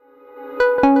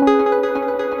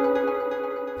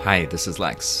Hi, this is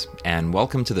Lex, and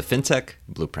welcome to the FinTech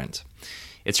Blueprint.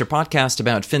 It's your podcast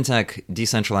about fintech,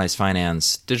 decentralized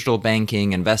finance, digital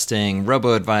banking, investing,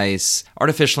 robo-advice,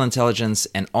 artificial intelligence,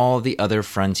 and all the other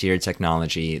frontier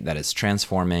technology that is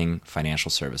transforming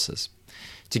financial services.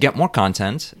 To get more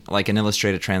content, like an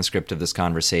illustrated transcript of this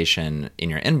conversation in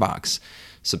your inbox,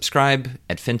 subscribe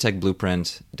at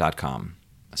fintechblueprint.com.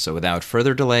 So without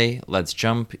further delay, let's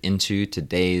jump into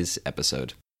today's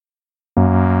episode.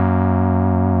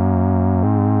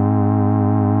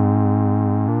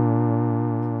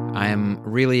 I'm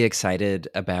really excited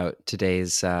about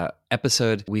today's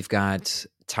episode. We've got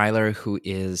Tyler, who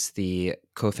is the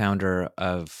co-founder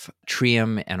of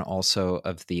Trium and also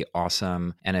of the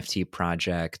awesome NFT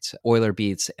project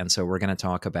EulerBeats. And so we're going to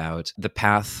talk about the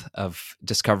path of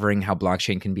discovering how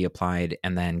blockchain can be applied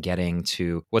and then getting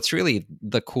to what's really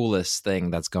the coolest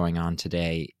thing that's going on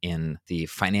today in the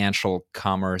financial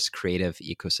commerce creative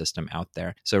ecosystem out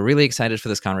there. So really excited for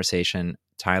this conversation.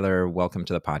 Tyler, welcome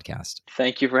to the podcast.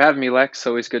 Thank you for having me, Lex.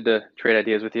 Always good to trade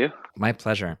ideas with you. My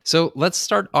pleasure. So let's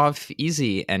start off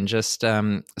easy and just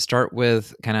start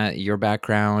with kind of your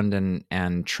background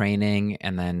and training,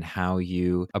 and then how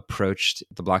you approached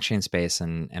the blockchain space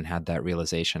and had that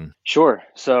realization. Sure.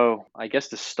 So I guess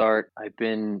to start, I've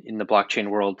been in the blockchain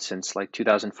world since like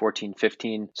 2014,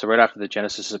 15. So right after the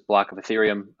genesis of block of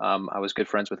Ethereum, I was good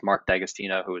friends with Mark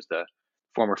D'Agostino, who was the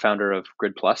former founder of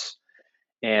Grid Plus.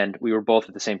 And we were both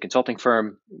at the same consulting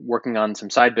firm working on some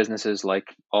side businesses like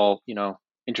all,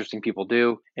 interesting people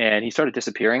do. And he started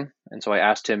disappearing. And so I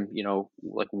asked him,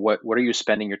 like, what are you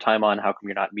spending your time on? How come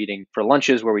you're not meeting for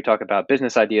lunches where we talk about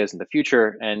business ideas in the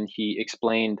future? And he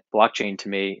explained blockchain to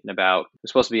me in about, it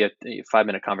was supposed to be a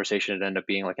 5-minute conversation. It ended up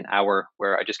being like an hour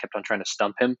where I just kept on trying to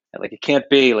stump him. And like, it can't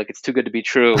be, like, it's too good to be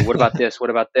true. What about this?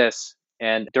 What about this?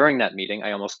 And during that meeting,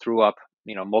 I almost threw up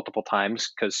multiple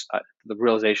times because the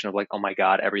realization of like, oh my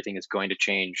God, everything is going to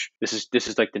change. This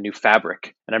is like the new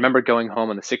fabric. And I remember going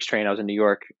home on the 6 train. I was in New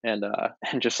York, and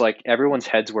just like everyone's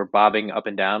heads were bobbing up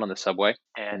and down on the subway,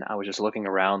 and I was just looking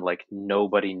around like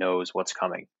nobody knows what's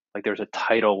coming. Like there's a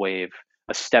tidal wave,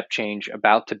 a step change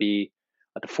about to be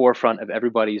at the forefront of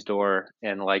everybody's door,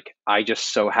 and like I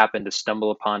just so happened to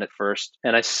stumble upon it first,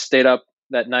 and I stayed up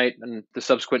that night and the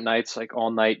subsequent nights, like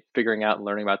all night, figuring out and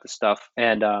learning about this stuff.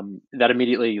 And that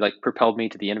immediately like propelled me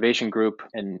to the innovation group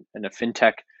and a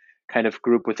fintech kind of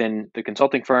group within the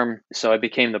consulting firm. So I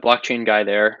became the blockchain guy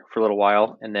there for a little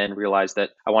while, and then realized that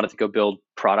I wanted to go build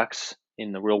products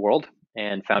in the real world,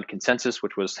 and found Consensus,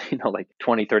 which was, like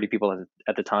 20, 30 people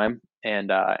at the time, and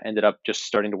ended up just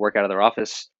starting to work out of their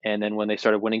office. And then when they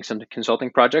started winning some consulting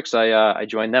projects, I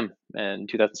joined them in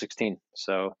 2016.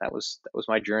 So that was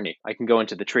my journey. I can go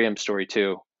into the Trium story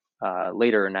too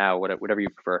later or now, whatever you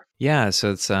prefer. Yeah,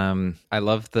 so it's I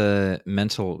love the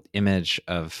mental image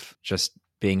of just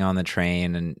being on the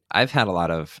train, and I've had a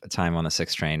lot of time on the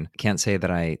 6 train. Can't say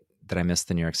that I miss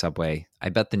the New York subway. I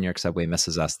bet the New York subway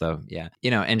misses us though. Yeah.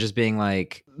 And just being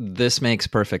like, this makes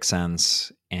perfect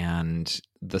sense, and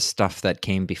the stuff that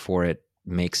came before it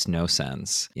makes no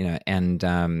sense.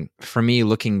 And for me,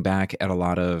 looking back at a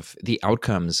lot of the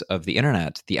outcomes of the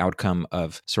internet, the outcome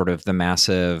of sort of the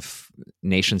massive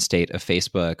nation state of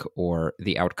Facebook, or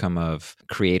the outcome of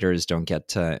creators don't get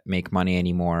to make money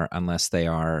anymore unless they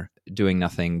are doing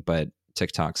nothing but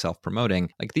TikTok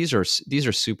self-promoting, like these are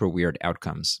super weird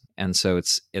outcomes. And so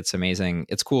it's amazing.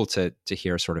 It's cool to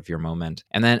hear sort of your moment.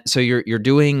 And then so you're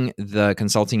doing the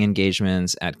consulting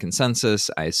engagements at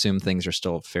Consensus. I assume things are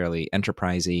still fairly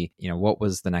enterprisey. What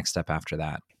was the next step after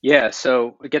that? Yeah,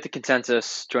 so we get to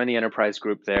Consensus, join the enterprise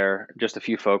group there, just a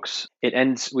few folks.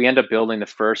 We end up building the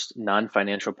first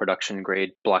non-financial production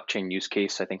grade blockchain use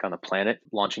case, I think, on the planet,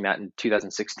 launching that in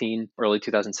 2016, early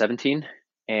 2017.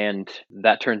 And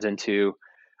that turns into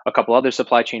a couple other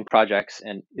supply chain projects.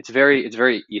 And it's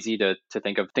very easy to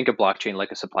think of blockchain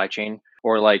like a supply chain,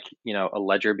 or like, a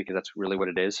ledger, because that's really what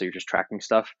it is. So you're just tracking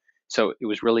stuff. So it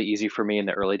was really easy for me in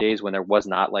the early days when there was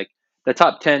not like the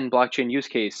top 10 blockchain use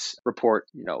case report,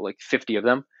 like 50 of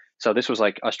them. So this was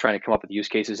like us trying to come up with use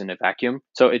cases in a vacuum.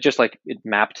 So it just like it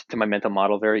mapped to my mental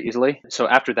model very easily. So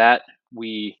after that,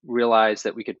 we realized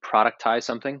that we could productize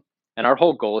something. And our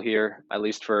whole goal here, at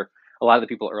least for a lot of the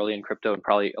people early in crypto, and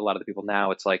probably a lot of the people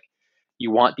now, it's like you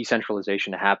want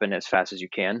decentralization to happen as fast as you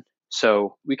can.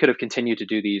 So we could have continued to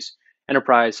do these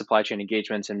enterprise supply chain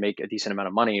engagements and make a decent amount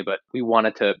of money, but we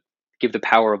wanted to give the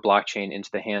power of blockchain into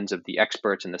the hands of the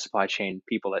experts and the supply chain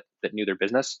people that knew their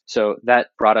business. So that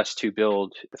brought us to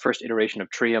build the first iteration of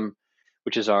Trium,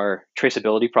 which is our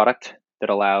traceability product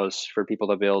that allows for people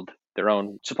to build their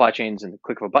own supply chains in the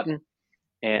click of a button.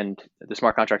 and the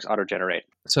smart contracts auto-generate.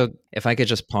 So, if I could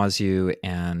just pause you,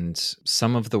 and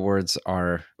some of the words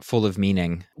are full of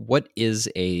meaning. What is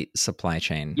a supply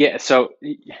chain? Yeah, so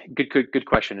good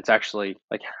question. It's actually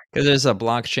like, Because there's a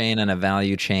blockchain and a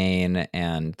value chain,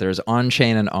 and there's on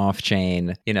chain and off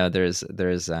chain.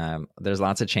 There's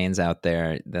lots of chains out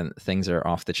there. Then things are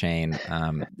off the chain.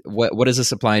 What is a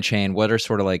supply chain? What are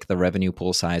sort of like the revenue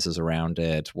pool sizes around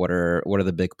it? What are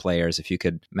the big players? If you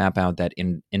could map out that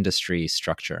industry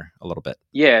structure a little bit.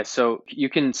 yeah, so you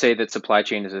can say that supply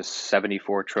chain is a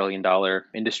 $74 trillion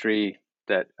industry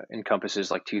that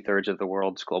encompasses like two-thirds of the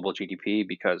world's global GDP,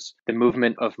 because the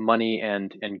movement of money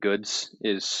and goods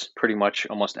is pretty much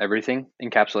almost everything,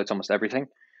 encapsulates almost everything.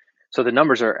 So the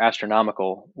numbers are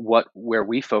astronomical. Where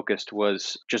we focused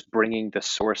was just bringing the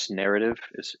source narrative,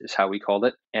 is how we called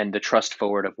it, and the trust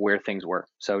forward of where things were.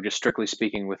 So just strictly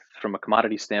speaking, with from a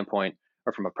commodity standpoint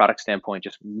or from a product standpoint,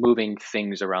 just moving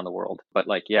things around the world. But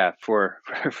like, yeah, for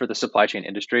the supply chain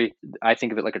industry, I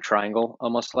think of it like a triangle,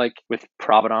 almost like, with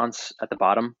provenance at the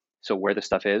bottom, so where the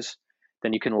stuff is.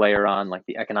 Then you can layer on like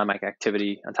the economic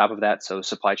activity on top of that. So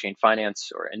supply chain finance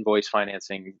or invoice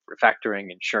financing,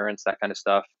 refactoring, insurance, that kind of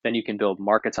stuff. Then you can build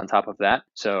markets on top of that.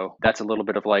 So that's a little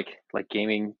bit of like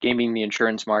gaming the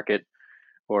insurance market,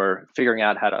 or figuring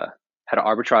out how to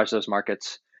arbitrage those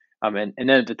markets. And then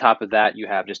at the top of that, you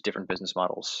have just different business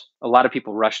models. A lot of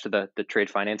people rush to the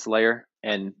trade finance layer,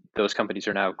 and those companies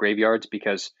are now graveyards,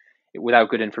 because without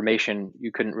good information,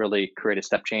 you couldn't really create a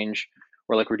step change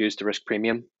or like reduce the risk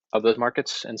premium of those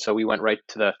markets. And so we went right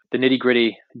to the nitty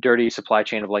gritty, dirty supply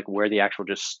chain of like where the actual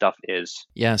just stuff is.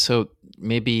 Yeah, so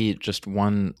maybe just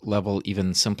one level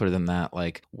even simpler than that.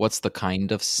 Like, what's the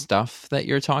kind of stuff that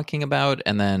you're talking about,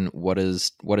 and then what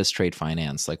is trade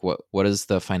finance? Like, what is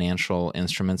the financial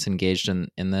instruments engaged in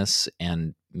this?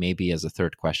 And maybe as a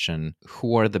third question,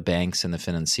 who are the banks and the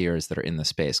financiers that are in the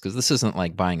space? Because this isn't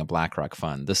like buying a BlackRock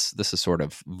fund. This is sort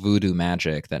of voodoo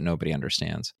magic that nobody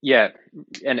understands. Yeah,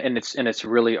 and it's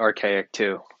really archaic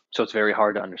too. So it's very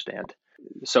hard to understand.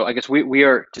 So I guess we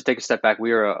are, to take a step back,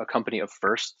 we are a company of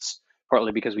firsts,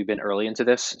 partly because we've been early into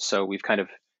this. So we've kind of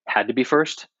had to be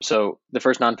first. So the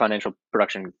first non-financial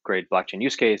production grade blockchain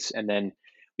use case, and then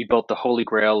we built the holy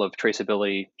grail of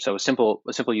traceability. So a simple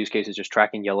use case is just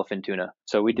tracking yellowfin tuna.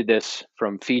 So we did this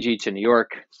from Fiji to New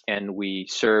York, and we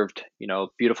served,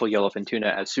 beautiful yellowfin tuna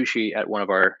as sushi at one of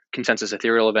our Consensus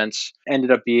Ethereal events.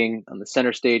 Ended up being on the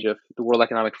center stage of the World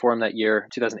Economic Forum that year,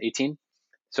 2018.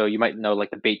 So you might know like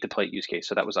the bait to plate use case.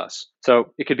 So that was us.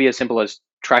 So it could be as simple as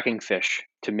tracking fish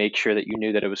to make sure that you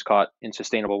knew that it was caught in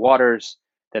sustainable waters,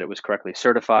 that it was correctly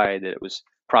certified, that it was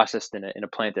processed in a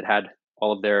plant that had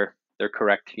all of their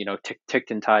correct, ticked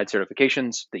and tied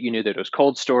certifications, that you knew that it was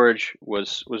cold storage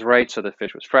was right, so the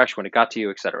fish was fresh when it got to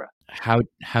you, etc.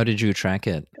 How did you track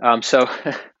it? So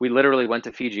we literally went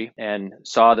to Fiji and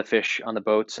saw the fish on the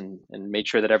boats, and made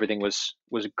sure that everything was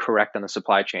correct on the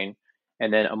supply chain.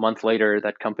 And then a month later,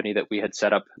 that company that we had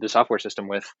set up the software system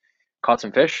with caught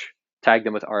some fish, tagged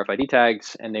them with RFID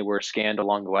tags, and they were scanned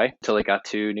along the way until they got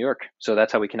to New York. So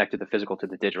that's how we connected the physical to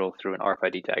the digital, through an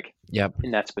RFID tag Yep. in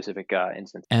that specific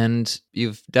instance. And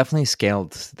you've definitely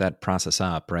scaled that process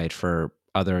up, right, for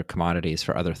other commodities,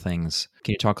 for other things.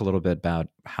 Can you talk a little bit about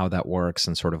how that works,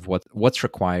 and sort of what's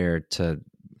required to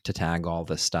tag all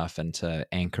this stuff and to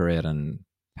anchor it and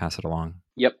pass it along?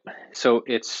 Yep. So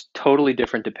it's totally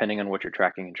different depending on what you're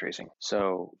tracking and tracing.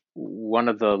 So one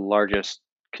of the largest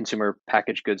consumer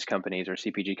packaged goods companies, or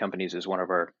CPG companies, is one of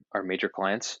our major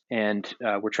clients. And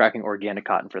we're tracking organic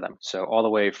cotton for them. So all the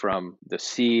way from the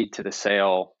seed to the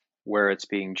sale, where it's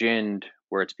being ginned,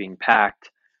 where it's being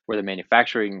packed, where the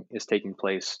manufacturing is taking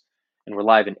place. And we're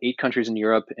live in 8 countries in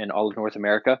Europe and all of North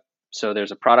America. So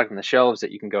there's a product on the shelves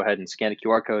that you can go ahead and scan a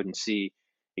QR code and see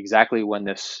exactly when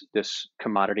this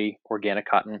commodity organic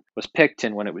cotton was picked,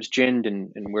 and when it was ginned,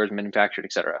 and where it's manufactured,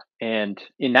 etc. And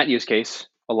in that use case,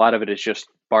 a lot of it is just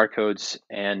barcodes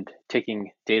and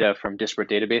taking data from disparate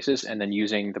databases, and then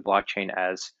using the blockchain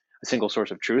as a single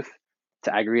source of truth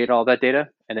to aggregate all that data,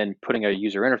 and then putting a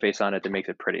user interface on it that makes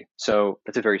it pretty. So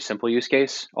that's a very simple use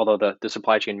case, although the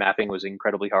supply chain mapping was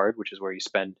incredibly hard, which is where you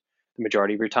spend the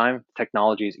majority of your time.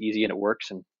 Technology is easy and it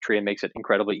works, and Tria makes it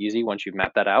incredibly easy once you've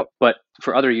mapped that out. But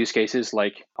for other use cases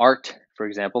like art, for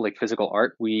example, like physical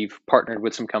art, we've partnered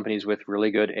with some companies with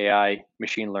really good AI,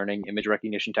 machine learning, image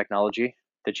recognition technology,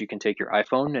 that you can take your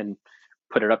iPhone and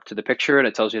put it up to the picture, and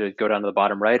it tells you to go down to the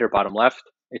bottom right or bottom left.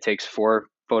 It takes 4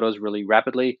 photos really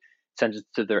rapidly, sends it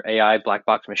to their AI black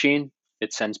box machine.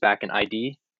 It sends back an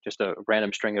ID, just a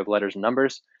random string of letters and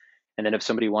numbers. And then if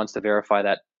somebody wants to verify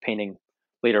that painting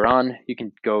later on, you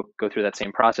can go through that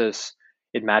same process.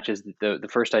 it matches the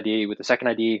first ID with the second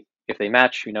ID. If they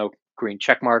match, green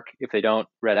check mark. If they don't,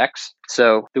 red X.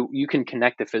 So you can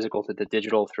connect the physical to the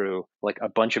digital through like a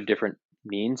bunch of different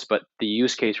means, but the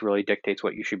use case really dictates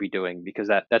what you should be doing, because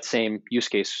that same use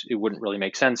case, it wouldn't really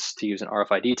make sense to use an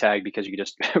RFID tag because you could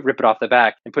just rip it off the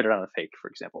back and put it on a fake, for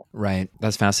example. Right.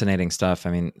 That's fascinating stuff.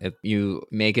 I mean, you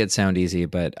make it sound easy,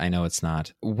 but I know it's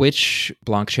not. Which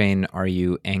blockchain are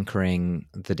you anchoring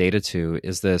the data to?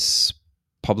 Is this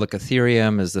public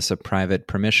Ethereum? Is this a private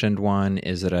permissioned one?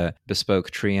 Is it a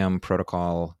bespoke Trium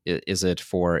protocol? Is it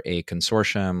for a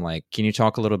consortium? Like, can you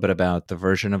talk a little bit about the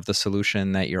version of the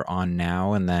solution that you're on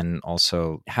now? And then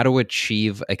also how to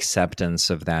achieve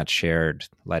acceptance of that shared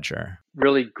ledger?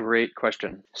 Really great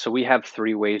question. So we have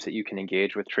 3 ways that you can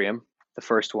engage with Trium. The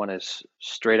first one is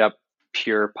straight up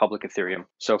pure public Ethereum.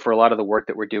 So for a lot of the work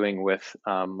that we're doing with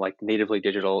like natively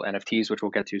digital NFTs, which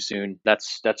we'll get to soon,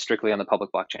 that's strictly on the public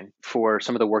blockchain. For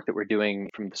some of the work that we're doing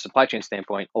from the supply chain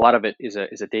standpoint, a lot of it is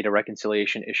a data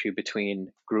reconciliation issue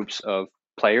between groups of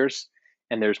players,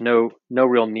 and there's no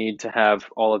real need to have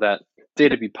all of that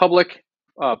data be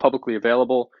publicly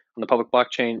available on the public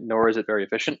blockchain, nor is it very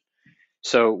efficient.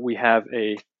 So we have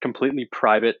a completely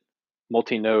private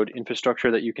multi-node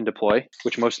infrastructure that you can deploy,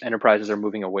 which most enterprises are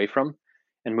moving away from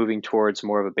and moving towards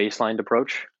more of a baseline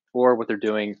approach. Or what they're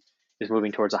doing is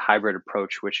moving towards a hybrid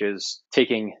approach, which is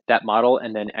taking that model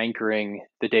and then anchoring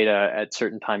the data at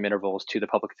certain time intervals to the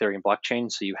public Ethereum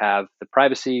blockchain. So you have the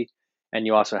privacy and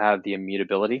you also have the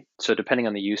immutability. So depending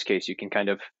on the use case, you can kind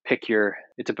of pick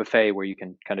it's a buffet where you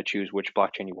can kind of choose which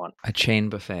blockchain you want. A chain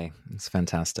buffet. It's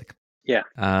fantastic. Yeah.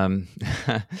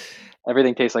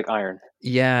 Everything tastes like iron.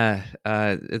 Yeah,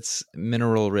 it's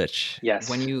mineral rich. Yes.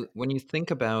 When you think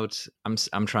about,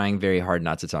 I'm trying very hard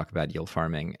not to talk about yield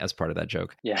farming as part of that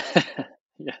joke. Yeah.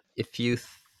 Yeah. If you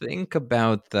think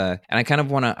about and I kind of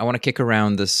want to kick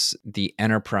around the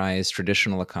enterprise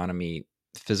traditional economy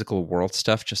physical world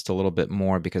stuff just a little bit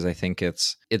more, because I think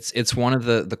it's one of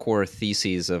the core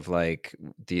theses of like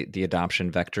the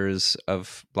adoption vectors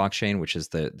of blockchain, which is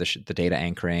the data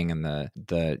anchoring and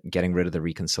the getting rid of the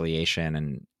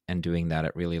reconciliation and doing that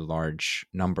at really large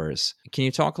numbers. Can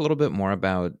you talk a little bit more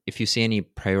about if you see any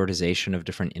prioritization of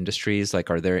different industries? Like,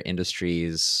 are there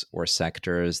industries or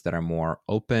sectors that are more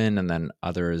open and then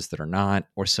others that are not?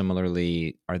 Or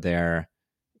similarly, are there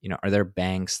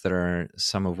banks that are,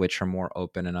 some of which are more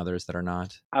open and others that are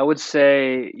not? I would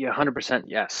say 100%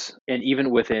 yes. And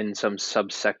even within some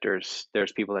subsectors,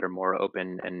 there's people that are more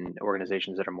open and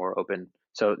organizations that are more open.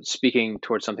 So speaking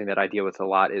towards something that I deal with a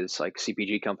lot is like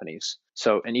CPG companies.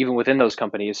 So, and even within those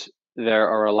companies, there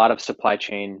are a lot of supply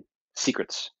chain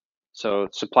secrets. So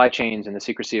supply chains and the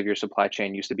secrecy of your supply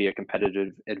chain used to be a competitive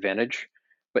advantage.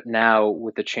 But now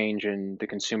with the change in the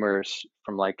consumers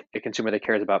from like a consumer that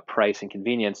cares about price and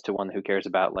convenience to one who cares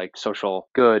about like social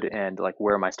good and like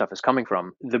where my stuff is coming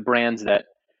from, the brands that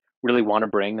really want to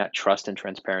bring that trust and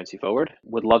transparency forward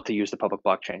would love to use the public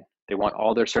blockchain. They want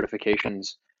all their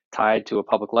certifications tied to a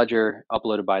public ledger,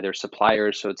 uploaded by their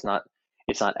suppliers. So it's not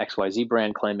XYZ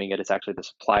brand claiming it. It's actually the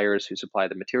suppliers who supply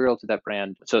the material to that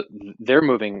brand. So they're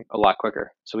moving a lot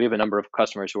quicker. So we have a number of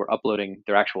customers who are uploading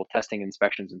their actual testing,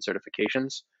 inspections, and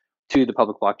certifications to the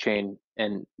public blockchain.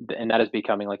 And that is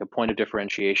becoming like a point of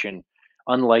differentiation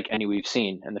unlike any we've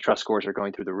seen. And the trust scores are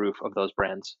going through the roof of those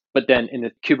brands. But then in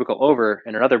the cubicle over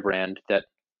in another brand that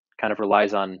kind of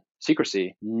relies on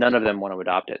secrecy, none of them want to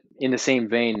adopt it. In the same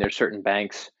vein, there's certain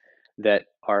banks that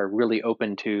are really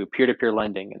open to peer-to-peer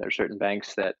lending, and there's certain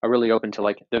banks that are really open to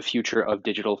like the future of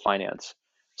digital finance.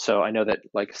 So I know that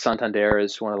like Santander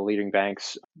is one of the leading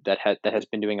banks that has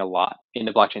been doing a lot in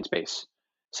the blockchain space.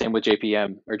 Same with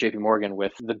JPM or JP Morgan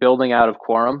with the building out of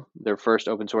Quorum, their first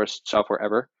open source software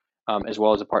ever, as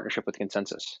well as a partnership with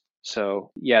Consensus.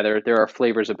 So yeah, there are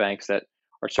flavors of banks that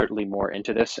are certainly more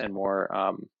into this and more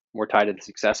tied to the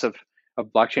success of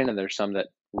blockchain, and there's some that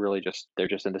really they're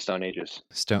just in the stone ages.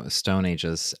 Stone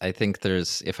ages. I think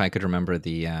there's, if I could remember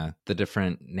the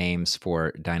different names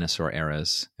for dinosaur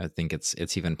eras, I think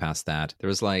it's even past that. There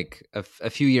was like a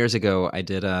few years ago, I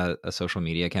did a social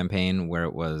media campaign where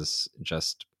it was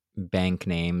just bank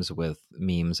names with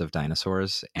memes of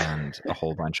dinosaurs and a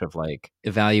whole bunch of like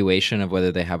evaluation of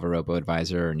whether they have a robo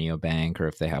advisor or neobank, or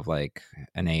if they have like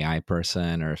an AI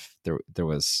person, or if there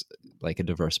was like a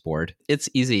diverse board. It's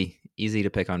easy to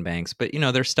pick on banks, but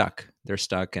they're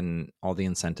stuck, and all the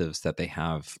incentives that they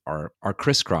have are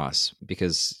crisscross,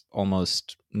 because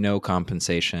almost no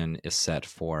compensation is set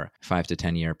for 5 to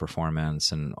 10 year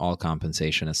performance, and all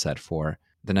compensation is set for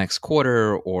the next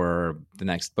quarter or the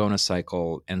next bonus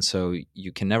cycle. And so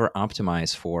you can never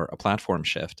optimize for a platform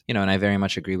shift. And I very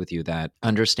much agree with you that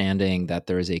understanding that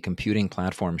there is a computing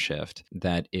platform shift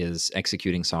that is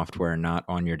executing software not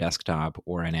on your desktop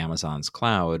or in Amazon's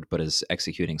cloud, but is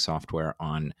executing software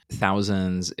on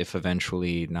thousands, if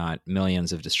eventually not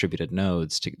millions of distributed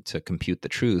nodes to compute the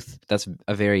truth. That's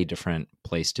a very different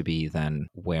place to be than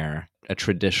where a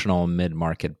traditional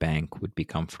mid-market bank would be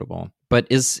comfortable. But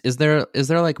is there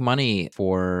like money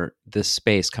for this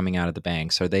space coming out of the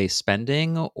banks? Are they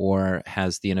spending, or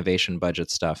has the innovation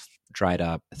budget stuff dried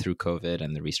up through COVID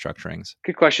and the restructurings?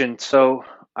 Good question. So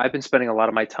I've been spending a lot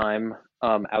of my time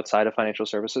outside of financial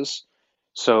services.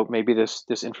 So maybe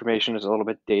this information is a little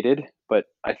bit dated, but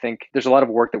I think there's a lot of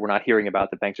work that we're not hearing about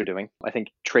that banks are doing. I think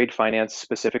trade finance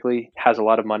specifically has a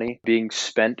lot of money being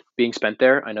spent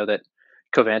there. I know that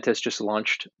Covantis just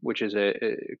launched, which is a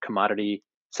commodity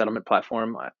settlement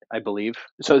platform, I believe.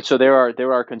 So there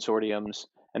are consortiums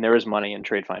and there is money in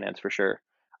trade finance for sure.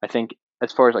 I think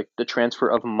as far as like the transfer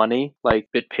of money, like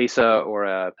BitPesa or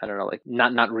I don't know, like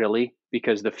not really,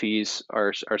 because the fees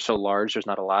are so large. There's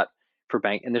not a lot for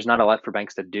bank, and there's not a lot for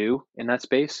banks to do in that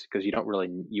space because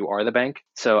you are the bank.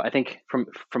 So I think from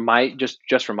my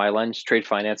just from my lens, trade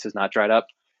finance is not dried up,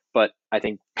 but I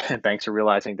think banks are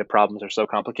realizing the problems are so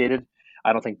complicated.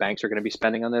 I don't think banks are going to be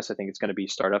spending on this. I think it's going to be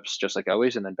startups just like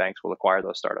always, and then banks will acquire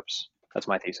those startups. That's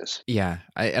my thesis. Yeah,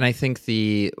 I think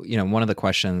one of the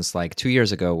questions like 2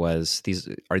 years ago was these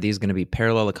going to be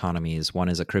parallel economies? One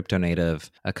is a crypto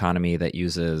native economy that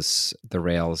uses the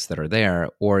rails that are there,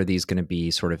 or are these going to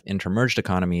be sort of intermerged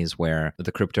economies where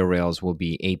the crypto rails will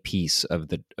be a piece of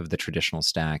the traditional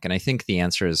stack? And I think the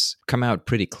answer has come out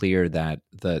pretty clear that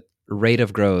the rate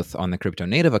of growth on the crypto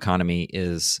native economy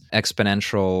is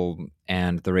exponential,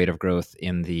 and the rate of growth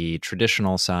in the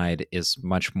traditional side is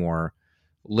much more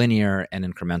linear and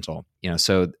incremental.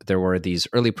 So there were these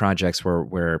early projects where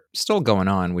we're still going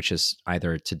on, which is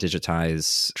either to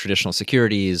digitize traditional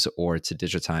securities or to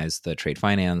digitize the trade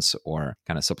finance or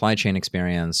kind of supply chain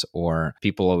experience. Or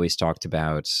people always talked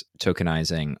about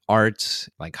tokenizing art,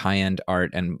 like high-end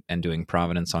art, and doing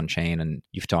provenance on chain. And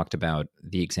you've talked about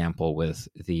the example with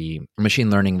the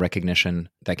machine learning recognition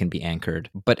that can be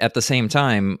anchored. But at the same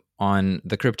time, on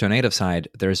the crypto native side,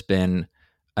 there's been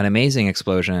an amazing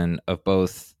explosion of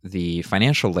both the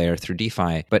financial layer through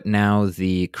DeFi, but now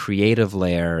the creative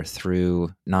layer through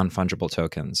non-fungible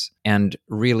tokens, and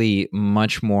really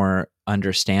much more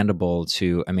understandable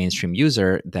to a mainstream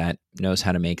user that knows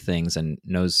how to make things and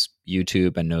knows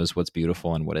YouTube and knows what's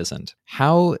beautiful and what isn't.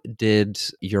 How did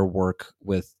your work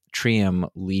with Trium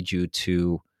lead you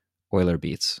to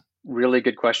EulerBeats? Really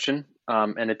good question.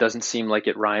 And it doesn't seem like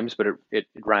it rhymes, but it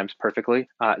rhymes perfectly.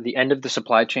 The end of the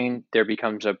supply chain, there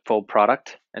becomes a full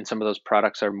product, and some of those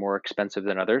products are more expensive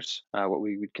than others, what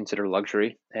we would consider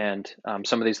luxury. And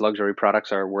some of these luxury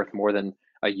products are worth more than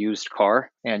a used car.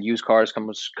 And used cars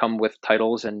come with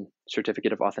titles and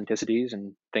certificate of authenticities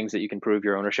and things that you can prove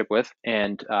your ownership with.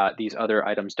 And these other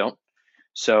items don't.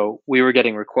 So we were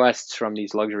getting requests from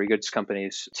these luxury goods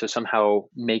companies to somehow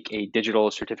make a digital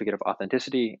certificate of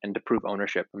authenticity and to prove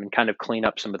ownership. I mean, kind of clean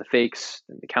up some of the fakes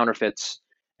and the counterfeits.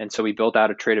 And so we built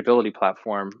out a tradability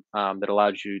platform that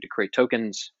allows you to create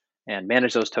tokens and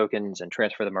manage those tokens and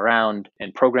transfer them around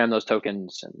and program those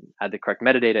tokens and add the correct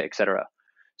metadata, et cetera.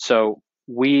 So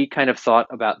we kind of thought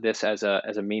about this as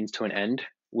a means to an end,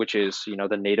 which is,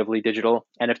 the natively digital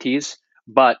NFTs.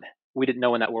 But we didn't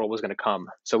know when that world was going to come.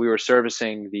 So we were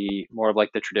servicing the more of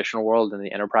like the traditional world and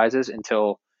the enterprises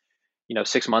until,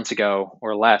 6 months ago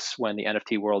or less, when the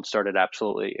NFT world started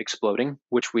absolutely exploding,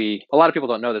 which a lot of people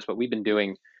don't know this, but we've been doing,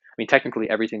 I mean, technically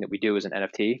everything that we do is an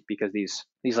NFT because these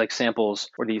like samples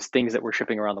or these things that we're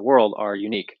shipping around the world are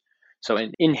unique. So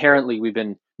inherently, we've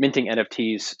been minting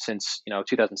NFTs since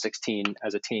 2016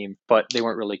 as a team, but they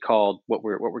weren't really called what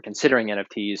we're considering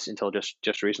NFTs until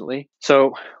just recently.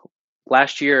 So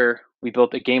last year, we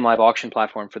built a game live auction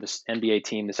platform for this NBA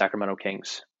team, the Sacramento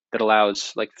Kings, that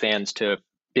allows like fans to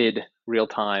bid real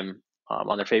time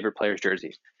on their favorite player's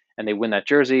jersey, and they win that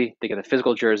jersey. They get a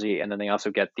physical jersey, and then they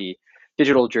also get the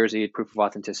digital jersey, proof of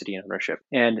authenticity and ownership.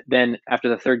 And then after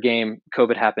the third game,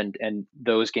 COVID happened, and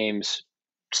those games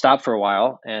stopped for a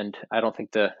while. And I don't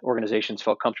think the organizations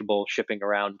felt comfortable shipping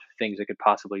around things that could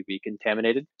possibly be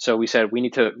contaminated. So we said we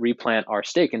need to replant our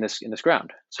stake in this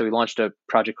ground. So we launched a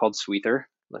project called Sweether,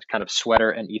 this kind of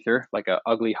sweater and ether, like a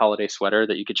ugly holiday sweater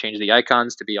that you could change the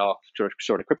icons to be all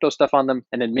sort of crypto stuff on them,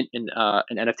 and then mint in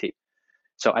an NFT.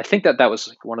 So I think that was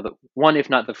like one, if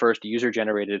not the first, user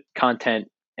generated content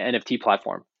NFT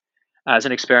platform as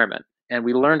an experiment. And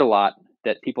we learned a lot.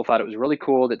 that people thought it was really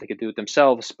cool that they could do it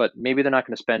themselves, but maybe they're not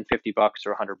going to spend $50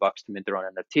 or $100 to mint their own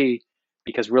NFT,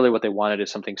 because really what they wanted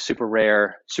is something super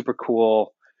rare, super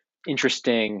cool,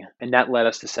 interesting. And that led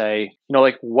us to say,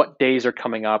 like, what days are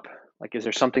coming up? Like, is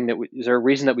there something is there a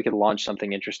reason that we could launch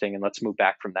something interesting, and let's move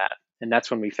back from that? And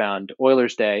that's when we found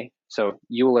Euler's Day. So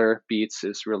EulerBeats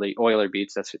is really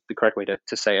EulerBeats. That's the correct way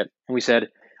to say it. And we said,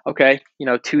 okay,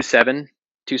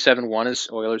 271 is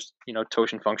Euler's,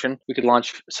 Toshin function. We could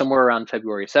launch somewhere around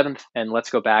February 7th, and let's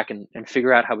go back and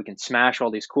figure out how we can smash all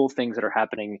these cool things that are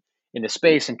happening in the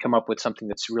space and come up with something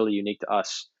that's really unique to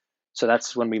us. So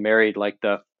that's when we married like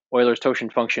the Euler's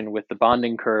Toshin function with the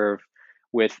bonding curve,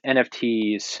 with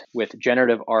NFTs, with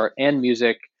generative art and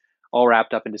music, all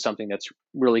wrapped up into something that's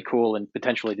really cool and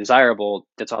potentially desirable.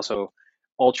 That's also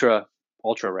ultra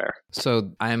rare.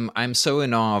 So I'm so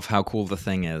in awe of how cool the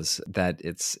thing is that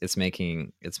it's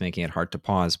making it hard to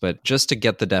pause. But just to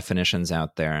get the definitions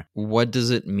out there, what does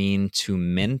it mean to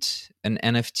mint an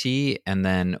NFT, and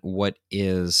then what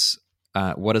is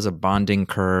a bonding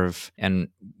curve, and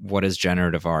what is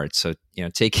generative art? So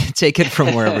take it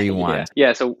from wherever you want.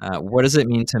 Yeah. So what does it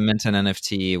mean to mint an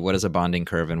NFT? What is a bonding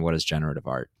curve, and what is generative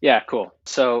art? Yeah, cool.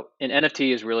 So an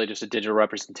NFT is really just a digital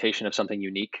representation of something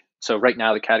unique. So right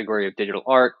now, the category of digital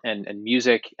art and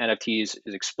music, NFTs,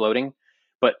 is exploding.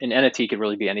 But an NFT could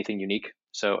really be anything unique.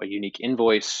 So a unique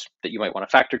invoice that you might want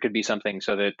to factor could be something.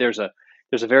 So that there's a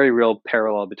very real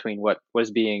parallel between what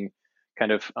was being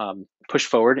kind of pushed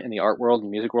forward in the art world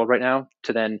and music world right now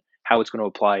to then how it's going to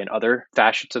apply in other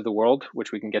facets of the world,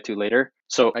 which we can get to later.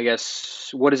 So I guess,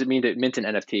 what does it mean to mint an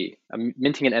NFT?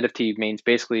 Minting an NFT means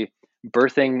basically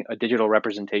birthing a digital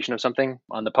representation of something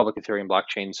on the public Ethereum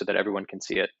blockchain so that everyone can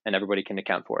see it and everybody can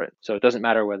account for it. So it doesn't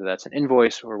matter whether that's an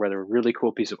invoice or whether a really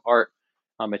cool piece of art.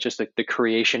 It's just the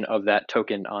creation of that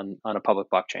token on a public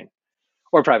blockchain.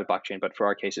 Or private blockchain, but for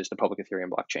our case, it's the public Ethereum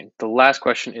blockchain. The last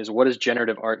question is, what is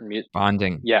generative art and music?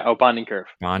 Bonding. Yeah. Oh, bonding curve.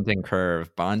 Bonding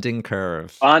curve. Bonding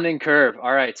curve. Bonding curve.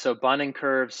 All right. So bonding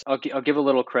curves. I'll give a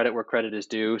little credit where credit is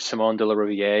due. Simone de la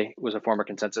Riviere was a former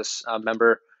Consensus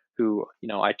member who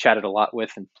I chatted a lot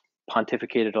with and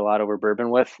pontificated a lot over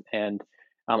bourbon with, and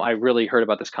I really heard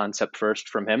about this concept first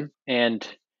from him. And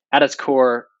at its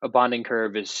core, a bonding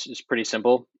curve is pretty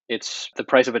simple. It's the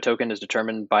price of a token is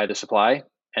determined by the supply,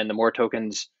 and the more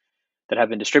tokens that have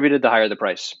been distributed, the higher the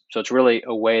price. So it's really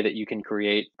a way that you can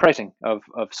create pricing of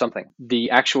something. The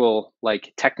actual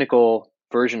technical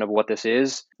version of what this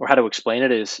is, or how to explain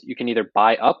it, is you can either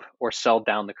buy up or sell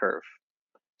down the curve.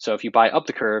 So if you buy up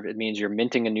the curve, it means you're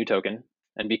minting a new token.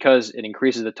 And because it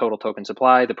increases the total token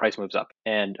supply, the price moves up.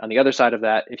 And on the other side of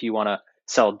that, if you want to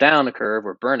sell down a curve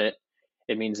or burn it,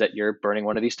 it means that you're burning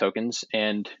one of these tokens,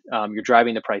 and you're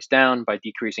driving the price down by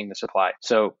decreasing the supply.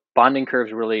 So bonding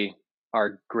curves really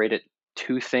are great at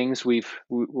two things.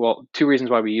 Two reasons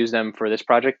why we use them for this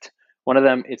project. One of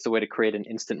them, it's the way to create an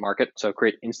instant market, so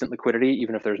create instant liquidity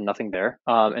even if there's nothing there.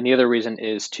 And the other reason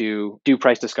is to do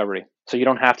price discovery. So you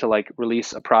don't have to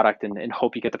release a product and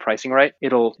hope you get the pricing right.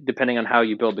 It'll, depending on how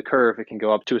you build the curve, it can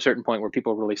go up to a certain point where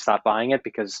people really stop buying it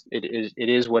because it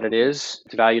is what it is.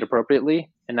 It's valued appropriately.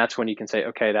 And that's when you can say,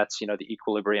 okay, that's the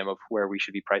equilibrium of where we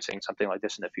should be pricing something like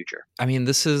this in the future. I mean,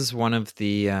 this is one of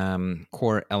the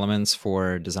core elements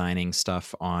for designing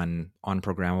stuff on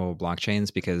programmable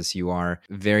blockchains, because you are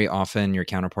very often, your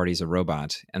counterparty is a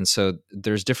robot. And so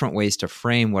there's different ways to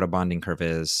frame what a bonding curve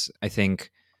is. I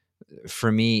think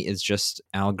for me, it's just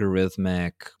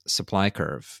algorithmic supply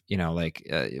curve.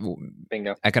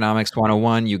 Bingo. Economics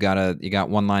 101, you got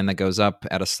one line that goes up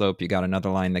at a slope, you got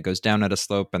another line that goes down at a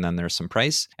slope, and then there's some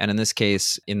price. And in this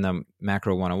case, in the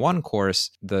Macro 101 course,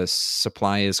 the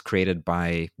supply is created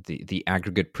by the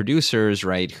aggregate producers,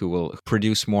 right, who will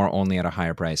produce more only at a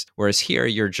higher price. Whereas here,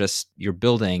 you're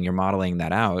modeling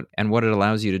that out. And what it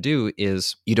allows you to do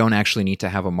is you don't actually need to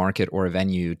have a market or a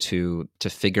venue to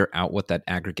figure out what that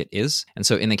aggregate is. And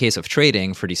so in the case of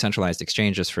trading for decentralized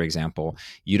exchanges, for example,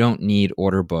 you don't need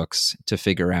order books to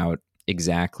figure out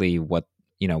exactly what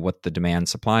the demand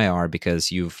supply are,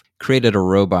 because you've created a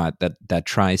robot that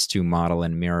tries to model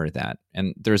and mirror that.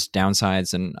 And there's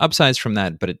downsides and upsides from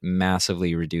that, but it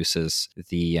massively reduces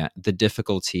the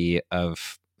difficulty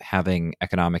of having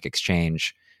economic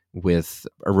exchange with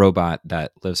a robot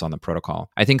that lives on the protocol.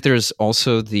 I think there's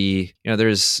also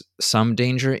there's some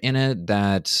danger in it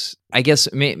that I guess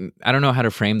I don't know how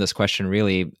to frame this question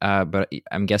really, but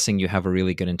I'm guessing you have a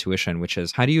really good intuition, which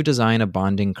is, how do you design a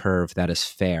bonding curve that is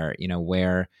fair,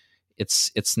 where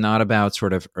it's not about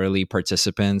sort of early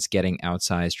participants getting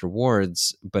outsized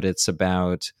rewards, but it's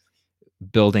about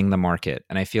building the market.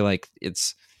 And I feel like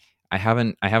I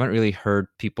haven't really heard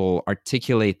people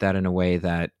articulate that in a way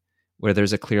that where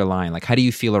there's a clear line? Like, how do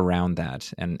you feel around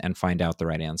that and find out the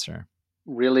right answer?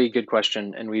 Really good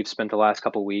question. And we've spent the last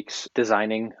couple of weeks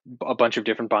designing a bunch of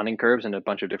different bonding curves and a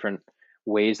bunch of different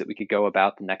ways that we could go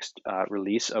about the next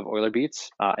release of EulerBeats.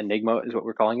 Enigma is what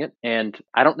we're calling it. And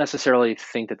I don't necessarily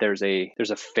think that there's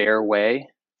a fair way.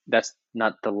 That's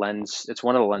not the lens. It's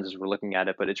one of the lenses we're looking at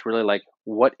it, but it's really like,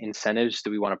 what incentives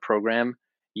do we want to program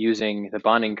using the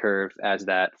bonding curve as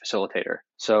that facilitator?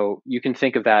 So you can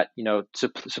think of that,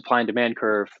 supply and demand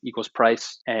curve equals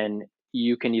price, and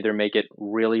you can either make it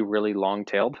really, really long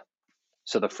tailed.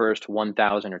 So the first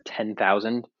 1,000 or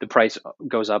 10,000, the price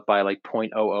goes up by like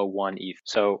 0.001 ETH.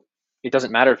 So it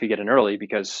doesn't matter if you get in early,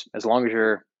 because as long as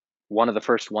you're one of the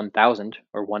first 1,000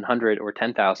 or 100 or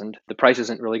 10,000, the price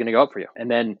isn't really going to go up for you.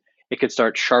 And then it could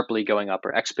start sharply going up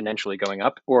or exponentially going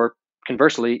up. Or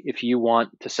conversely, if you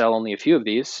want to sell only a few of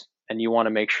these and you want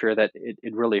to make sure that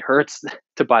it really hurts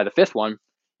to buy the fifth one,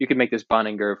 you can make this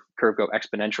bonding curve go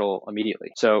exponential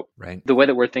immediately. So Right. the way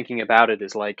that we're thinking about it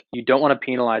is like, you don't want to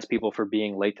penalize people for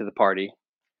being late to the party,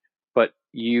 but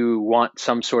you want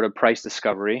some sort of price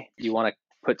discovery. You want to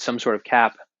put some sort of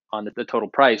cap on the total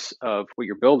price of what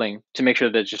you're building to make sure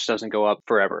that it just doesn't go up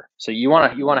forever. So you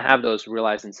want to have those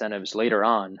realized incentives later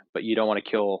on, but you don't want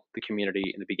to kill the community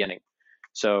in the beginning.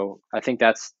 So I think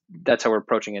that's how we're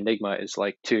approaching Enigma, is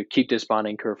like to keep this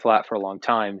bonding curve flat for a long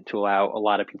time, to allow a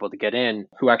lot of people to get in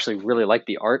who actually really like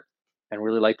the art and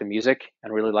really like the music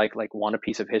and really like want a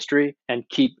piece of history, and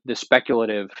keep the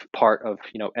speculative part of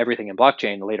everything in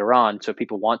blockchain later on. So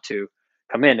people want to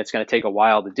come in. It's going to take a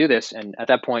while to do this, and at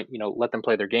that point, let them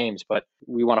play their games. But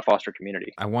we want to foster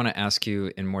community. I want to ask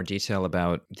you in more detail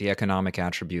about the economic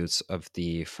attributes of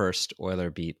the first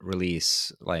EulerBeat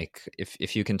release. Like,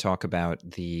 if you can talk about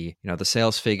the the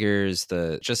sales figures,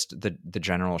 the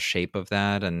general shape of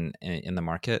that and in the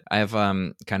market. I have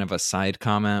kind of a side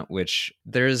comment, which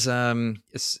there's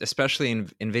especially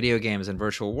in video games and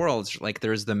virtual worlds, like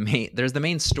there's the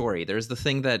main story. There's the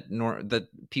thing that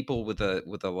people with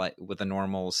a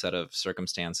normal set of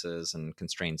circumstances and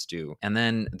constraints do, and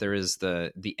then there is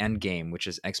the end game, which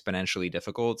is exponentially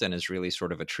difficult and is really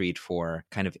sort of a treat for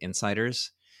kind of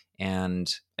insiders.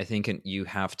 And I think you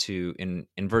have to, in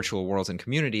virtual worlds and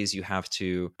communities, you have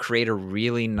to create a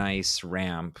really nice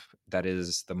ramp that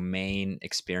is the main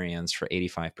experience for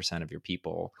 85% of your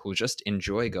people who just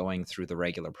enjoy going through the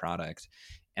regular product.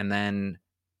 And then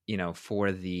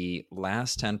for the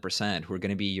last 10% who are going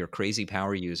to be your crazy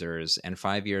power users, and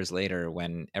 5 years later,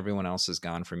 when everyone else is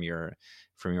gone from your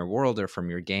world or from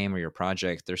your game or your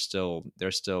project, they're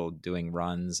still doing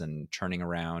runs and turning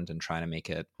around and trying to make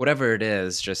it whatever it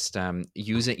is, just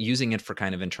using it for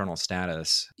kind of internal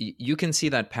status. You can see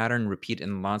that pattern repeat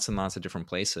in lots and lots of different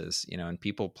places, and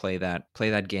people play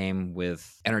that game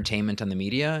with entertainment and the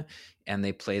media, and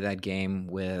they play that game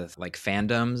with like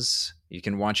fandoms. You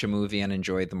can watch a movie and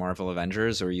enjoy the Marvel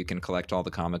Avengers, or you can collect all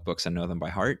the comic books and know them by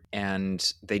heart. And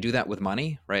they do that with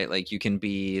money, right? Like, you can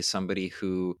be somebody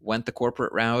who went the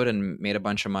corporate route and made a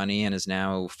bunch of money and is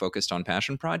now focused on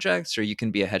passion projects, or you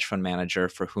can be a hedge fund manager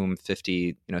for whom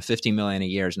 50 million a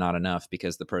year is not enough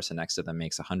because the person next to them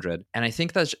makes 100. And I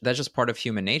think that's just part of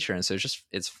human nature. And so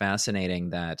it's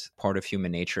fascinating that part of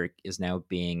human nature is now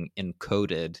being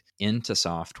encoded into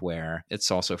software.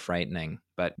 It's also frightening.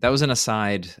 But that was an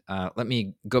aside. Let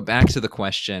me go back to the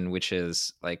question, which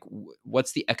is like,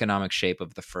 what's the economic shape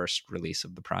of the first release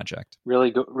of the project?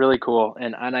 Really cool.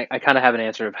 And I kind of have an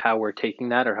answer of how we're taking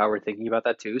that, or how we're thinking about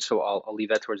that too. So I'll leave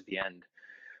that towards the end.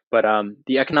 But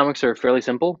the economics are fairly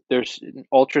simple. There's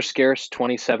ultra scarce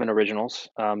 27 originals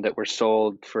that were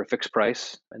sold for a fixed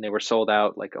price, and they were sold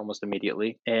out like almost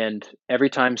immediately. And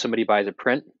every time somebody buys a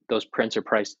print, those prints are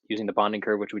priced using the bonding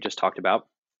curve, which we just talked about.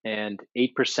 And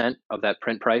 8% of that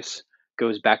print price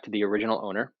goes back to the original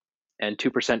owner, and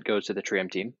 2% goes to the Trium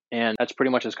team. And that's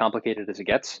pretty much as complicated as it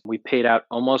gets. We paid out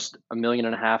almost $1.5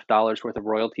 million worth of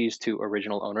royalties to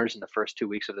original owners in the first 2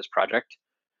 weeks of this project.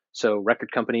 So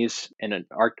record companies and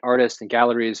artists and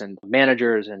galleries and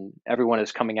managers and everyone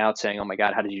is coming out saying, "Oh my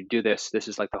God, how did you do this? This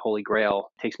is like the holy grail.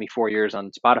 It takes me 4 years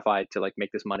on Spotify to like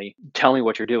make this money. Tell me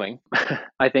what you're doing."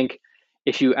 I think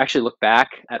if you actually look back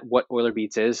at what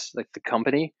EulerBeats is, like the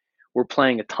company, we're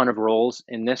playing a ton of roles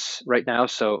in this right now.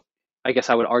 So I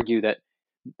guess I would argue that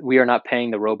we are not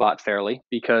paying the robot fairly,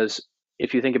 because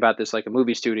if you think about this like a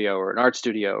movie studio or an art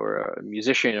studio or a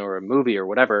musician or a movie or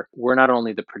whatever, we're not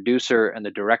only the producer and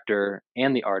the director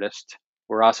and the artist,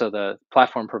 we're also the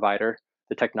platform provider,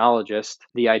 the technologist,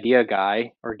 the idea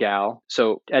guy or gal.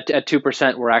 So at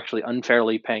 2%, we're actually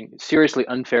seriously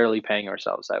unfairly paying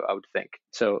ourselves. I would think.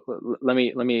 So let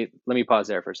me pause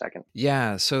there for a second.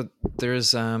 Yeah, so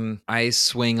there's I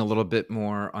swing a little bit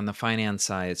more on the finance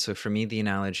side. So for me the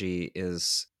analogy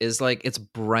is like it's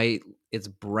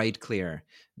bright clear.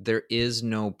 There's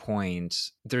no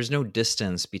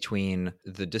distance between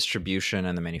the distribution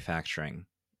and the manufacturing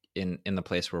in the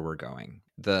place where we're going.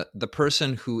 The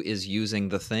person who is using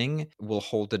the thing will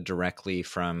hold it directly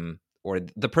from, or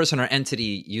the person or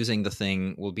entity using the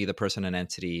thing will be the person and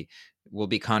entity will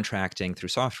be contracting through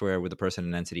software with the person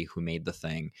and entity who made the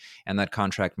thing, and that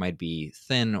contract might be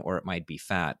thin or it might be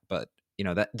fat, but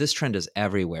that this trend is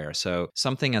everywhere. So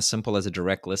something as simple as a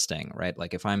direct listing, right?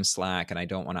 Like if I'm Slack and I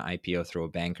don't want to IPO through a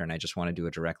banker and I just want to do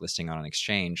a direct listing on an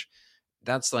exchange,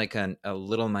 that's like a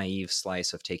little naive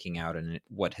slice of taking out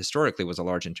what historically was a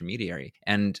large intermediary.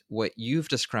 And what you've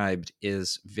described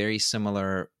is very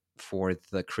similar for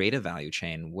the creative value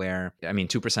chain, where, I mean,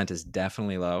 2% is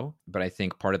definitely low, but I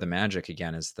think part of the magic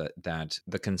again is that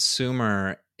the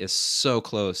consumer is so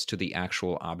close to the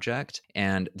actual object,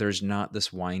 and there's not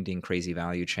this winding crazy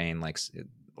value chain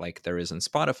like there is in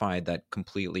Spotify that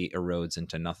completely erodes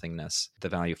into nothingness the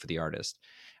value for the artist.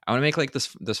 I want to make like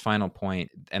this final point,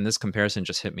 and this comparison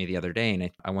just hit me the other day, and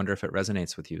I wonder if it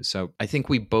resonates with you. So I think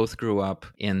we both grew up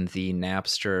in the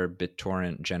Napster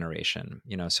BitTorrent generation.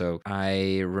 So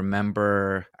I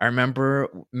remember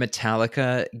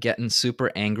Metallica getting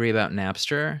super angry about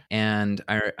Napster, and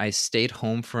I stayed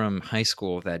home from high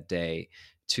school that day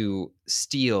to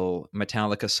steal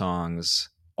Metallica songs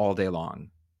all day long,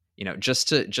 just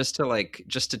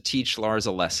to teach Lars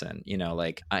a lesson.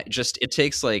 Like I just it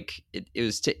takes like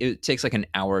it takes like an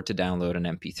hour to download an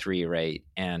MP3, right?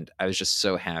 And I was just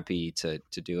so happy to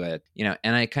do it.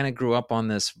 And I kind of grew up on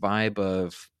this vibe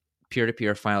of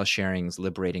peer-to-peer file sharings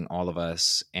liberating all of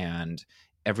us, and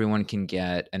everyone can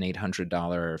get an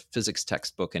 $800 physics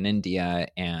textbook in India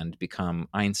and become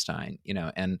Einstein.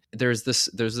 And there's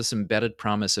this embedded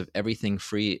promise of everything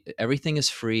is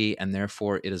free, and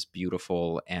therefore it is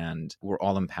beautiful, and we're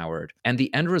all empowered. And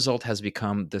the end result has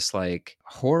become this like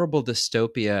horrible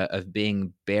dystopia of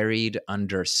being buried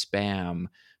under spam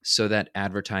so that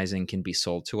advertising can be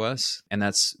sold to us. And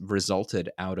that's resulted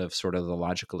out of sort of the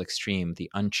logical extreme,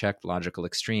 the unchecked logical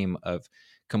extreme of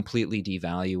completely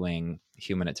devaluing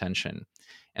human attention.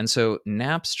 And so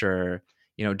Napster,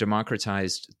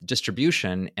 democratized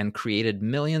distribution and created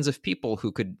millions of people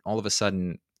who could all of a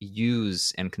sudden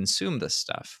use and consume this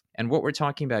stuff. And what we're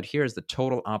talking about here is the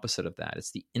total opposite of that.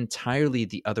 It's entirely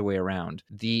the other way around.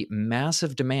 The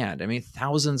massive demand, I mean,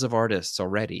 thousands of artists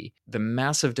already, the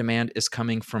massive demand is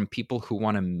coming from people who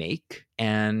want to make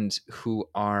and who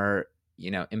are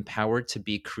empowered to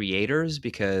be creators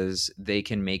because they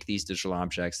can make these digital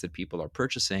objects that people are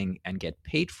purchasing and get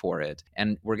paid for it.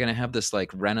 And we're going to have this like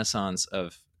renaissance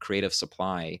of creative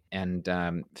supply and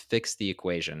fix the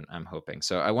equation, I'm hoping.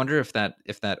 So I wonder if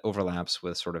that overlaps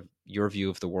with sort of your view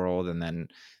of the world and then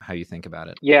how you think about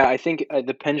it. Yeah, I think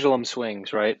the pendulum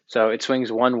swings, right? So it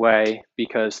swings one way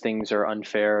because things are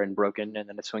unfair and broken, and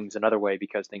then it swings another way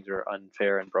because things are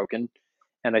unfair and broken.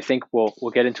 And I think we'll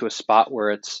get into a spot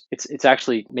where it's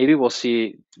actually, maybe we'll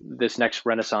see this next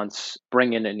renaissance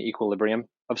bring in an equilibrium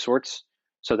of sorts,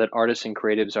 so that artists and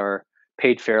creatives are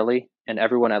paid fairly and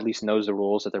everyone at least knows the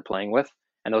rules that they're playing with,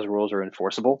 and those rules are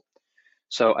enforceable.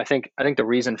 So I think the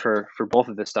reason for both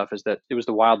of this stuff is that it was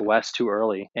the Wild West too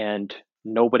early, and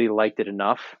nobody liked it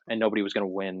enough, and nobody was going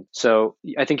to win. So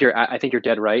I think you're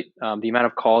dead right. The amount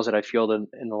of calls that I fielded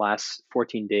in the last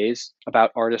 14 days about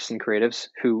artists and creatives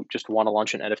who just want to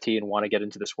launch an NFT and want to get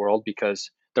into this world because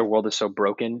their world is so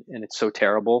broken and it's so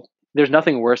terrible. There's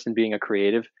nothing worse than being a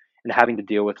creative and having to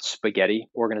deal with spaghetti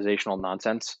organizational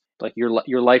nonsense. Like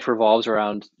your life revolves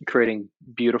around creating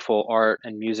beautiful art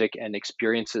and music and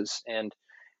experiences, and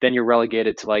then you're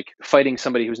relegated to like fighting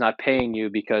somebody who's not paying you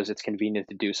because it's convenient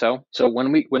to do so. So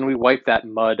when we wipe that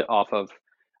mud off of,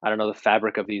 I don't know, the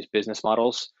fabric of these business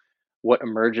models, what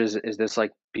emerges is this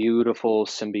like beautiful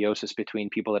symbiosis between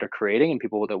people that are creating and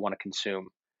people that want to consume.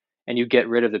 And you get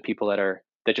rid of the people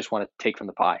that just want to take from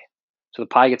the pie. So the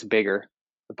pie gets bigger,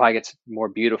 the pie gets more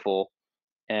beautiful,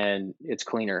 and it's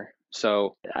cleaner.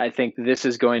 So I think this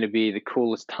is going to be the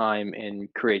coolest time in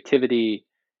creativity.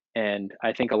 And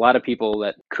I think a lot of people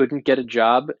that couldn't get a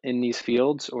job in these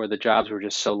fields, or the jobs were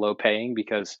just so low paying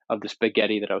because of the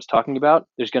spaghetti that I was talking about,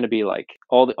 there's going to be like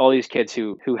all these kids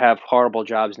who have horrible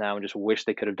jobs now and just wish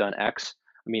they could have done X.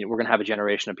 I mean, we're going to have a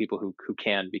generation of people who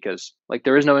can, because like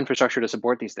there is no infrastructure to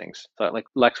support these things. So like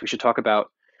Lex, we should talk about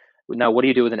now, what do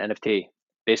you do with an NFT?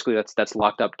 basically that's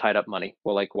locked up, tied up money.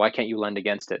 Well, like, why can't you lend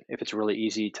against it if it's really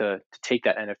easy to take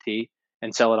that NFT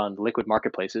and sell it on liquid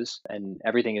marketplaces, and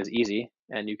everything is easy,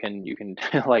 and you can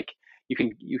like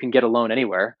you can get a loan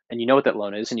anywhere, and you know what that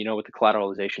loan is, and you know what the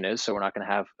collateralization is, so we're not going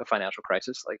to have a financial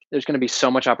crisis. Like, there's going to be so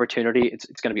much opportunity.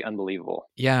 It's going to be unbelievable.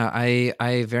 Yeah,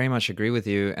 I very much agree with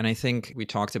you. And I think we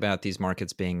talked about these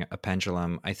markets being a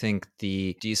pendulum. I think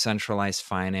the decentralized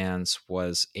finance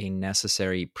was a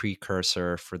necessary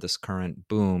precursor for this current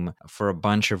boom for a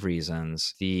bunch of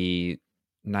reasons. The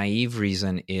naive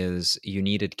reason is you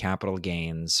needed capital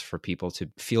gains for people to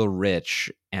feel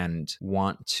rich and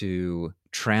want to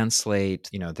translate,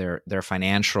 their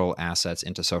financial assets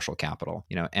into social capital.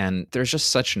 And there's just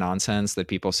such nonsense that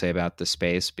people say about the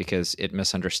space because it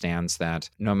misunderstands that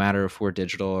no matter if we're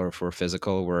digital or if we're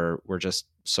physical, we're just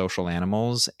social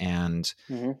animals, and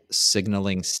Mm-hmm.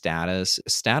 signaling status,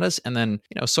 and then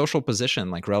social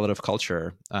position, like relative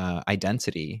culture,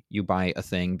 identity. You buy a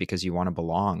thing because you want to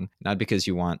belong, not because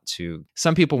you want to.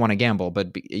 Some people want to gamble,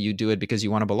 but you do it because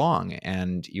you want to belong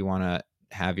and you want to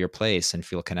have your place and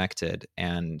feel connected.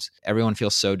 And everyone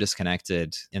feels so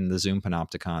disconnected in the Zoom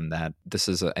panopticon that this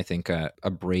is, I think, a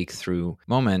breakthrough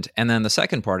moment. And then the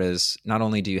second part is, not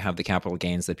only do you have the capital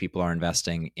gains that people are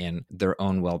investing in their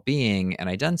own well-being and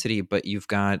identity, but you've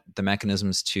got the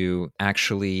mechanisms to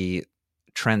actually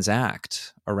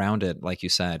transact around it, like you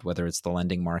said, whether it's the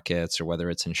lending markets or whether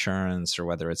it's insurance or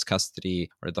whether it's custody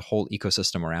or the whole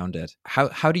ecosystem around it.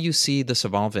 How do you see this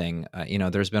evolving?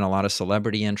 There's been a lot of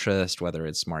celebrity interest, whether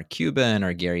it's Mark Cuban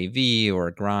or Gary Vee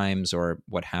or Grimes or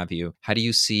what have you. How do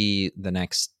you see the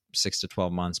next 6 to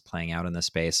 12 months playing out in this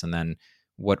space? And then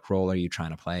what role are you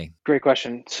trying to play? Great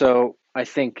question. So I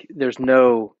think there's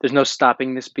no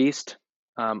stopping this beast.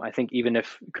 I think even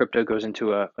if crypto goes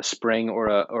into a spring or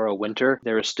a winter,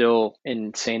 there is still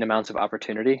insane amounts of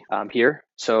opportunity here.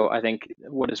 So I think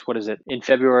what is it? In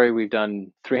February, we've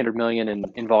done 300 million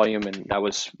in volume, and that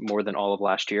was more than all of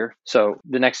last year. So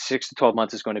the next 6 to 12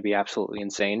 months is going to be absolutely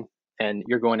insane, and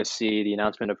you're going to see the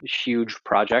announcement of huge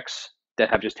projects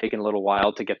that have just taken a little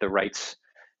while to get the rights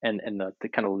and the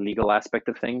kind of legal aspect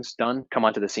of things done come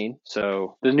onto the scene.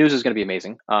 So the news is going to be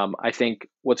amazing. I think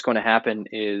what's going to happen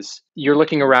is you're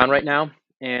looking around right now,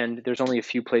 and there's only a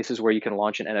few places where you can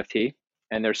launch an NFT,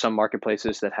 and there's some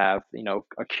marketplaces that have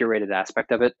a curated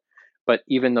aspect of it. But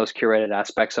even those curated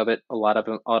aspects of it, a lot of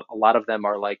them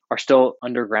are still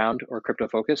underground or crypto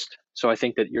focused. So I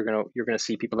think that you're gonna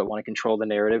see people that want to control the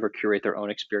narrative or curate their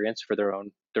own experience for their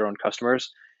own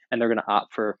customers, and they're going to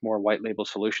opt for more white label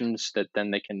solutions that then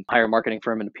they can hire a marketing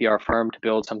firm and a PR firm to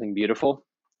build something beautiful.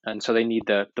 And so they need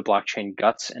the blockchain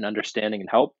guts and understanding and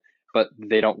help, but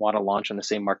they don't want to launch on the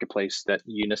same marketplace that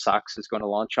Unisox is going to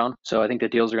launch on. So I think the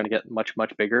deals are going to get much,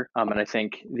 much bigger. And I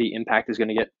think the impact is going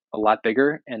to get a lot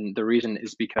bigger. And the reason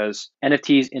is because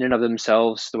NFTs in and of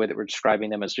themselves, the way that we're describing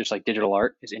them as just like digital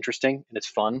art, is interesting and it's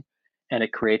fun. And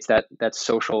it creates that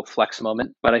social flex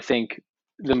moment. But I think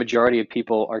the majority of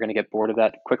people are going to get bored of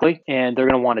that quickly, and they're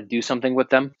going to want to do something with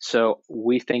them. So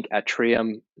we think at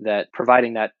Trium that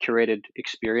providing that curated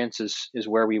experience is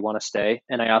where we want to stay.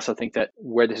 And I also think that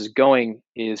where this is going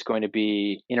to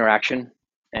be interaction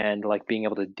and like being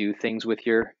able to do things with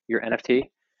your NFT.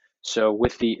 So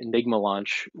with the Enigma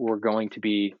launch, we're going to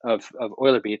be of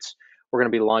EulerBeats, we're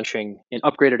going to be launching an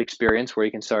upgraded experience where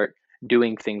you can start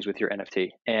doing things with your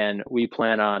NFT. And we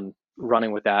plan on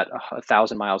running with that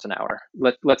 1,000 miles an hour.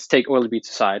 Let's take EulerBeats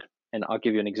aside, and I'll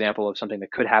give you an example of something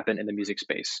that could happen in the music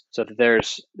space. So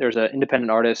there's an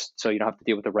independent artist, so you don't have to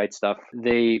deal with the right stuff.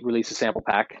 They release a sample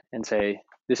pack and say,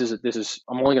 this is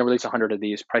I'm only going to release 100 of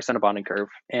these priced on a bonding curve.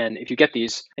 And if you get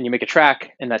these and you make a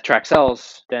track and that track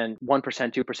sells, then 1%,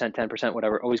 2%, 10%,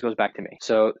 whatever, always goes back to me.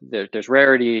 So there's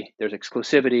rarity, there's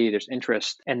exclusivity, there's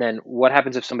interest. And then what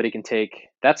happens if somebody can take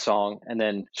that song and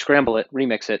then scramble it,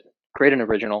 remix it, create an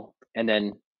original, and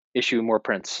then issue more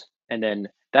prints, and then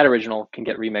that original can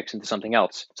get remixed into something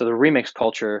else. So the remix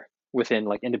culture within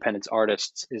like independent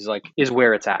artists is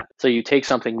where it's at. So you take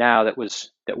something now that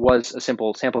was a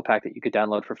simple sample pack that you could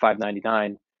download for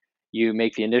 $5.99, you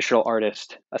make the initial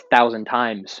artist 1,000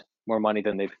 times more money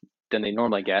than they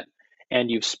normally get, and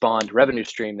you've spawned revenue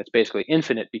stream that's basically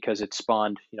infinite because it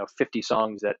spawned 50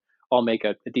 songs that all make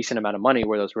a decent amount of money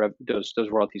where those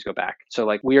royalties go back. So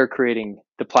like we are creating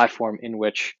the platform in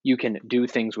which you can do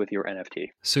things with your NFT.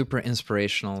 Super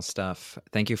inspirational stuff.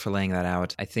 Thank you for laying that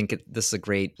out. I think this is a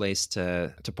great place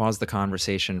to pause the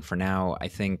conversation for now. I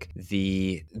think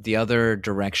the other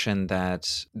direction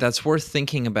that's worth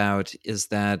thinking about is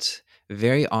that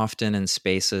very often in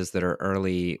spaces that are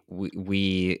early,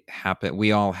 we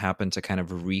all happen to kind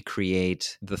of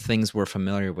recreate the things we're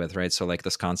familiar with, right? So like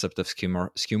this concept of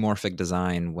skeuomorphic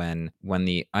design, when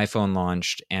the iPhone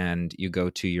launched and you go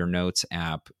to your Notes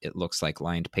app, it looks like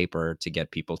lined paper to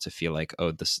get people to feel like,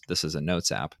 oh, this is a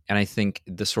Notes app. And I think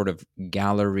the sort of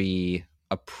gallery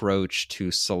approach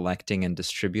to selecting and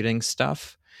distributing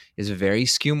stuff is very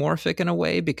skeuomorphic in a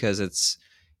way, because it's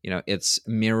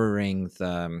mirroring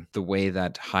the way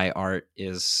that high art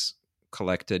is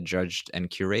collected, judged, and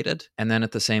curated. And then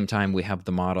at the same time, we have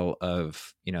the model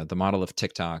of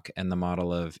TikTok and the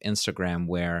model of Instagram,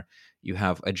 where you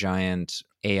have a giant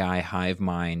AI hive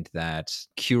mind that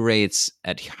curates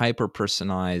at hyper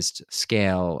personalized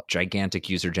scale gigantic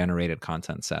user generated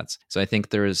content sets. So I think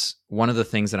there's one of the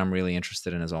things that I'm really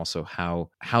interested in is also how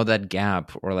that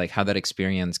gap, or like how that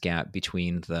experience gap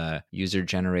between the user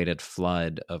generated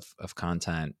flood of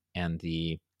content and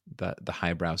the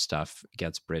highbrow stuff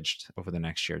gets bridged over the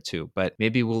next year too. But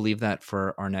maybe we'll leave that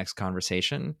for our next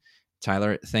conversation.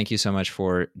 Tyler, thank you so much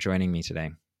for joining me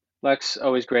today. Lex,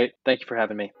 always great. Thank you for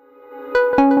having me.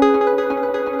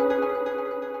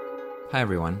 Hi,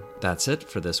 everyone. That's it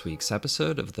for this week's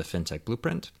episode of the FinTech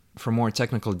Blueprint. For more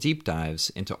technical deep dives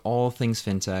into all things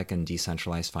fintech and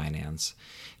decentralized finance,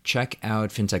 check out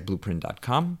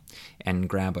fintechblueprint.com and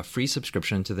grab a free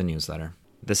subscription to the newsletter.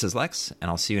 This is Lex,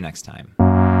 and I'll see you next time.